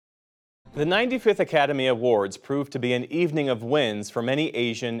The 95th Academy Awards proved to be an evening of wins for many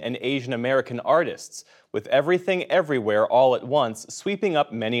Asian and Asian American artists, with Everything Everywhere All at Once sweeping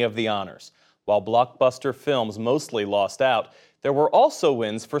up many of the honors. While blockbuster films mostly lost out, there were also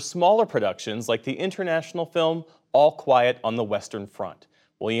wins for smaller productions like the international film All Quiet on the Western Front.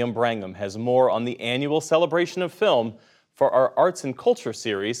 William Brangham has more on the annual celebration of film for our arts and culture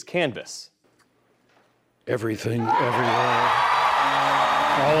series, Canvas. Everything, everywhere,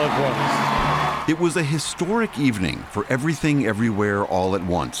 all at once. It was a historic evening for Everything Everywhere All at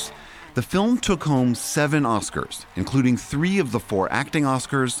Once. The film took home 7 Oscars, including 3 of the 4 acting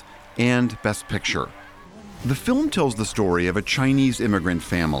Oscars and Best Picture. The film tells the story of a Chinese immigrant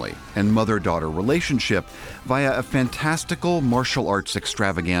family and mother-daughter relationship via a fantastical martial arts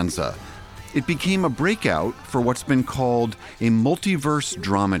extravaganza. It became a breakout for what's been called a multiverse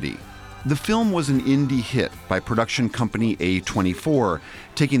dramedy. The film was an indie hit by production company A24,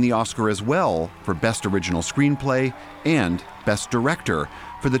 taking the Oscar as well for Best Original Screenplay and Best Director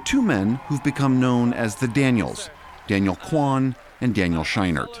for the 2 men who've become known as the Daniels, Daniel Kwan and Daniel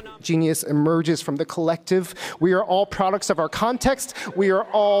Scheinert. Genius emerges from the collective. We are all products of our context. We are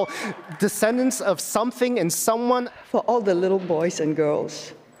all descendants of something and someone. For all the little boys and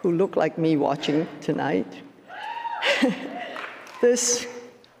girls who look like me watching tonight, this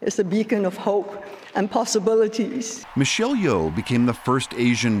is a beacon of hope and possibilities. Michelle Yeoh became the first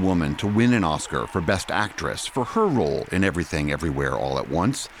Asian woman to win an Oscar for Best Actress for her role in Everything Everywhere All at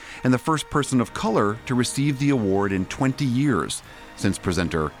Once, and the first person of color to receive the award in 20 years, since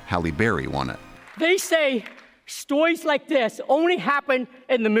presenter Halle Berry won it. They say stories like this only happen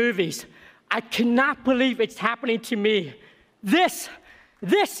in the movies. I cannot believe it's happening to me. This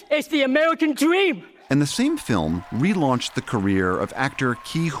is the American dream. And the same film relaunched the career of actor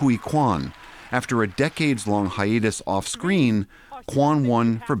Ke Huy Quan. After a decades-long hiatus off-screen, Kwan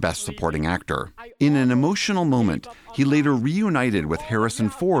won for Best Supporting Actor. In an emotional moment, he later reunited with Harrison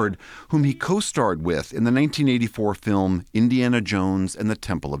Ford, whom he co-starred with in the 1984 film Indiana Jones and the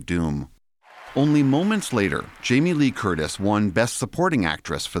Temple of Doom. Only moments later, Jamie Lee Curtis won Best Supporting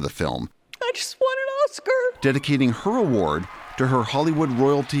Actress for the film. I just won an Oscar. Dedicating her award to her Hollywood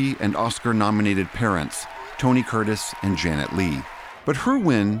royalty and Oscar-nominated parents, Tony Curtis and Janet Leigh. But her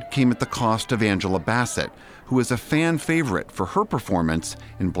win came at the cost of Angela Bassett, who is a fan favorite for her performance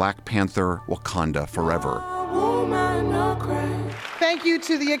in Black Panther: Wakanda Forever. Thank you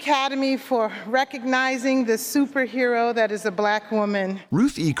to the Academy for recognizing the superhero that is a Black woman.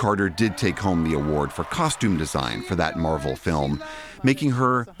 Ruth E. Carter did take home the award for costume design for that Marvel film, making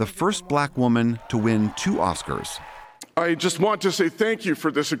her the first Black woman to win 2 Oscars. I just want to say thank you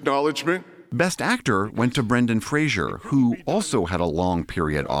for this acknowledgement. Best Actor went to Brendan Fraser, who also had a long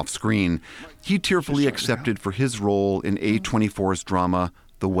period off-screen. He tearfully accepted for his role in A24's drama,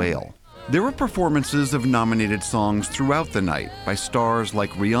 The Whale. There were performances of nominated songs throughout the night by stars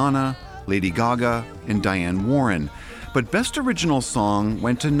like Rihanna, Lady Gaga, and Diane Warren. But Best Original Song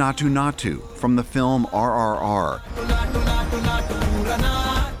went to Naatu Naatu from the film RRR.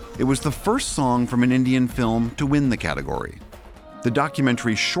 It was the first song from an Indian film to win the category. The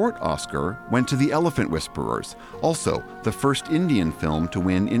documentary short Oscar went to The Elephant Whisperers, also the first Indian film to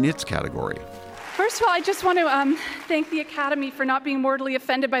win in its category. First of all, I just want to thank the Academy for not being mortally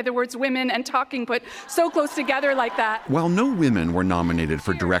offended by the words women and talking put so close together like that. While no women were nominated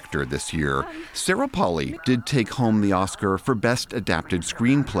for director this year, Sarah Polley did take home the Oscar for Best Adapted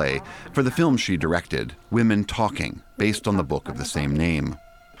Screenplay for the film she directed, Women Talking, based on the book of the same name.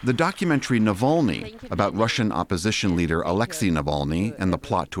 The documentary Navalny, about Russian opposition leader Alexei Navalny and the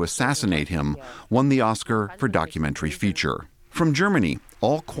plot to assassinate him, won the Oscar for documentary feature. From Germany,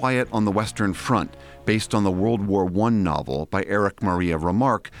 All Quiet on the Western Front, based on the World War I novel by Erich Maria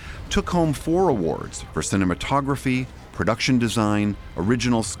Remarque, took home 4 awards for cinematography, production design,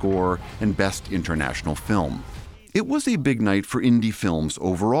 original score, and Best International Film. It was a big night for indie films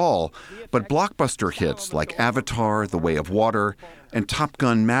overall, but blockbuster hits like Avatar: The Way of Water and Top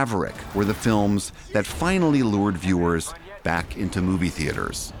Gun: Maverick were the films that finally lured viewers back into movie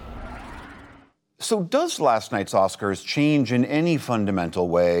theaters. So does last night's Oscars change in any fundamental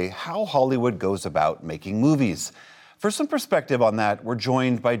way how Hollywood goes about making movies? For some perspective on that, we're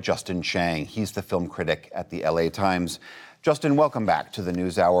joined by Justin Chang. He's the film critic at the LA Times. Justin, welcome back to the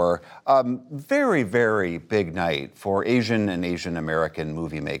NewsHour. Very, very big night for Asian and Asian American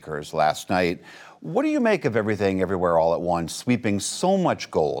movie makers last night. What do you make of Everything Everywhere All at Once, sweeping so much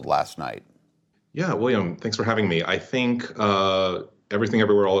gold last night? Yeah, William, thanks for having me. I think Everything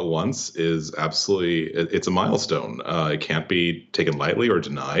Everywhere All at Once is absolutely, it's a milestone. It can't be taken lightly or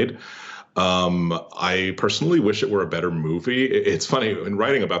denied. I personally wish it were a better movie. It's funny, in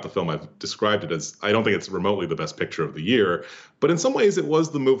writing about the film, I've described it as, I don't think it's remotely the best picture of the year, but in some ways it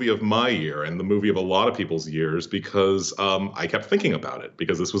was the movie of my year and the movie of a lot of people's years because I kept thinking about it,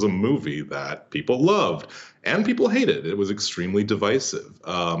 because this was a movie that people loved and people hated. It was extremely divisive.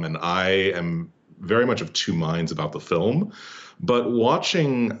 And I am very much of two minds about the film. But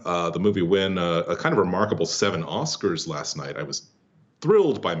watching the movie win a kind of remarkable 7 Oscars last night, I was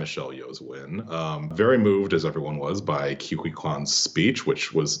thrilled by Michelle Yeoh's win. Very moved, as everyone was, by Ke Huy Quan's speech,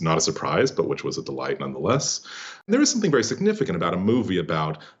 which was not a surprise, but which was a delight nonetheless. And there is something very significant about a movie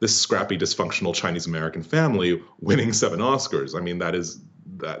about this scrappy, dysfunctional Chinese-American family winning 7 Oscars. I mean, there is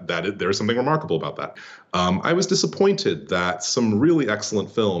something remarkable about that. I was disappointed that some really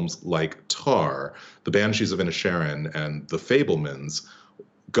excellent films like Tar, The Banshees of Inisherin, and The Fabelmans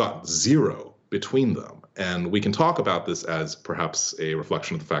got 0 between them. And we can talk about this as perhaps a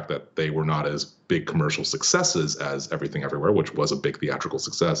reflection of the fact that they were not as big commercial successes as Everything Everywhere, which was a big theatrical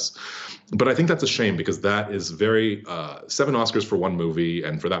success. But I think that's a shame, because that is very 7 Oscars for one movie,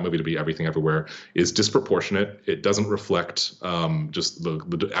 and for that movie to be Everything Everywhere is disproportionate. It doesn't reflect just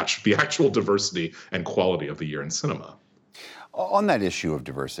the actual diversity and quality of the year in cinema. On that issue of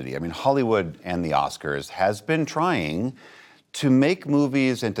diversity, I mean, Hollywood and the Oscars has been trying to make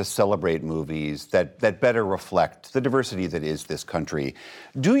movies and to celebrate movies that better reflect the diversity that is this country.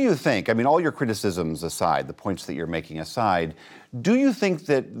 Do you think, I mean, all your criticisms aside, the points that you're making aside, do you think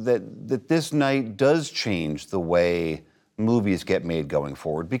that this night does change the way movies get made going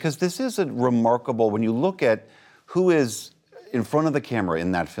forward? Because this is a remarkable, when you look at who is in front of the camera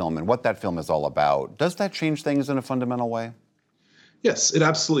in that film and what that film is all about, does that change things in a fundamental way? Yes, it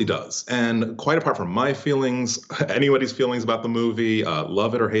absolutely does. And quite apart from my feelings, anybody's feelings about the movie,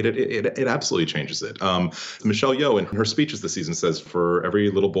 love it or hate it, it absolutely changes it. Michelle Yeoh, in her speeches this season, says for every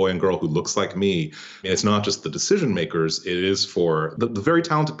little boy and girl who looks like me, it's not just the decision makers, it is for the very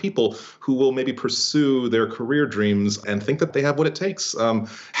talented people who will maybe pursue their career dreams and think that they have what it takes.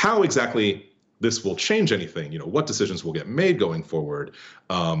 How exactly this will change anything, what decisions will get made going forward,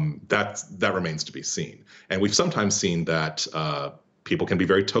 that remains to be seen. And we've sometimes seen that people can be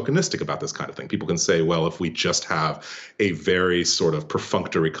very tokenistic about this kind of thing. People can say, well, if we just have a very sort of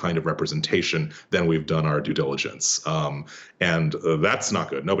perfunctory kind of representation, then we've done our due diligence. And that's not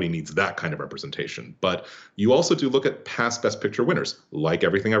good. Nobody needs that kind of representation. But you also do look at past Best Picture winners, like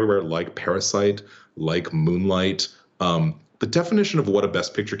Everything Everywhere, like Parasite, like Moonlight. The definition of what a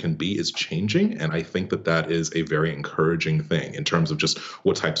Best Picture can be is changing, and I think that is a very encouraging thing in terms of just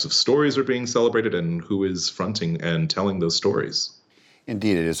what types of stories are being celebrated and who is fronting and telling those stories.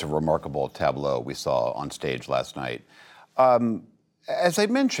 Indeed, it is a remarkable tableau we saw on stage last night. As I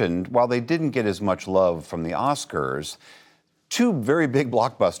mentioned, while they didn't get as much love from the Oscars, 2 very big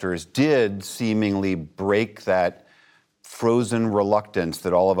blockbusters did seemingly break that frozen reluctance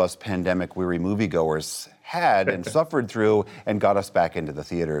that all of us pandemic-weary moviegoers had and suffered through and got us back into the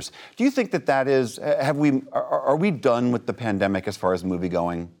theaters. Do you think that is, are we done with the pandemic as far as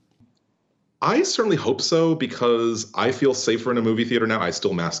movie-going? I certainly hope so, because I feel safer in a movie theater now. I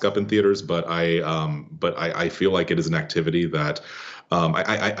still mask up in theaters, but I feel like it is an activity that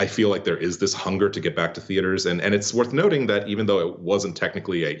I feel like there is this hunger to get back to theaters, and it's worth noting that even though it wasn't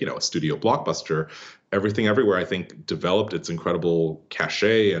technically a studio blockbuster, Everything Everywhere, I think, developed its incredible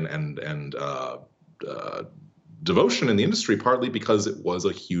cachet and devotion in the industry, partly because it was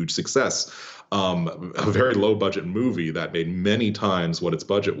a huge success. A very low budget movie that made many times what its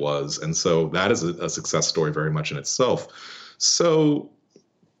budget was. And so that is a success story very much in itself. So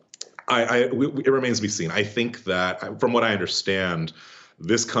it remains to be seen. I think that from what I understand,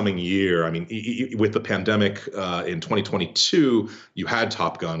 this coming year, I mean, with the pandemic in 2022, you had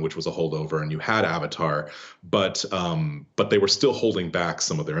Top Gun, which was a holdover, and you had Avatar, but they were still holding back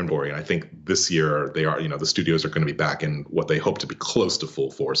some of their inventory. And I think this year they are, the studios are going to be back in what they hope to be close to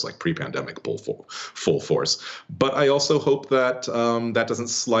full force, like pre-pandemic full force. But I also hope that that doesn't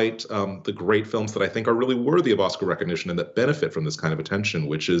slight the great films that I think are really worthy of Oscar recognition and that benefit from this kind of attention,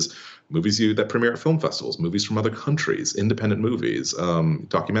 which is movies that premiere at film festivals, movies from other countries, independent movies,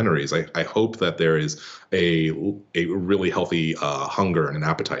 documentaries. I hope that there is a really healthy hunger and an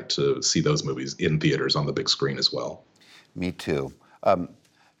appetite to see those movies in theaters on the big screen as well. Me too.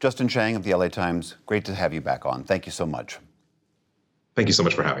 Justin Chang of the LA Times, great to have you back on. Thank you so much. Thank you so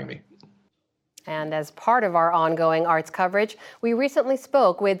much for having me. And as part of our ongoing arts coverage, we recently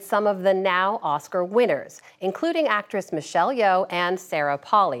spoke with some of the now Oscar winners, including actress Michelle Yeoh and Sarah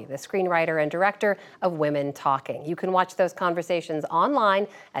Polley, the screenwriter and director of Women Talking. You can watch those conversations online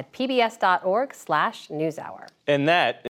at pbs.org/newshour. And that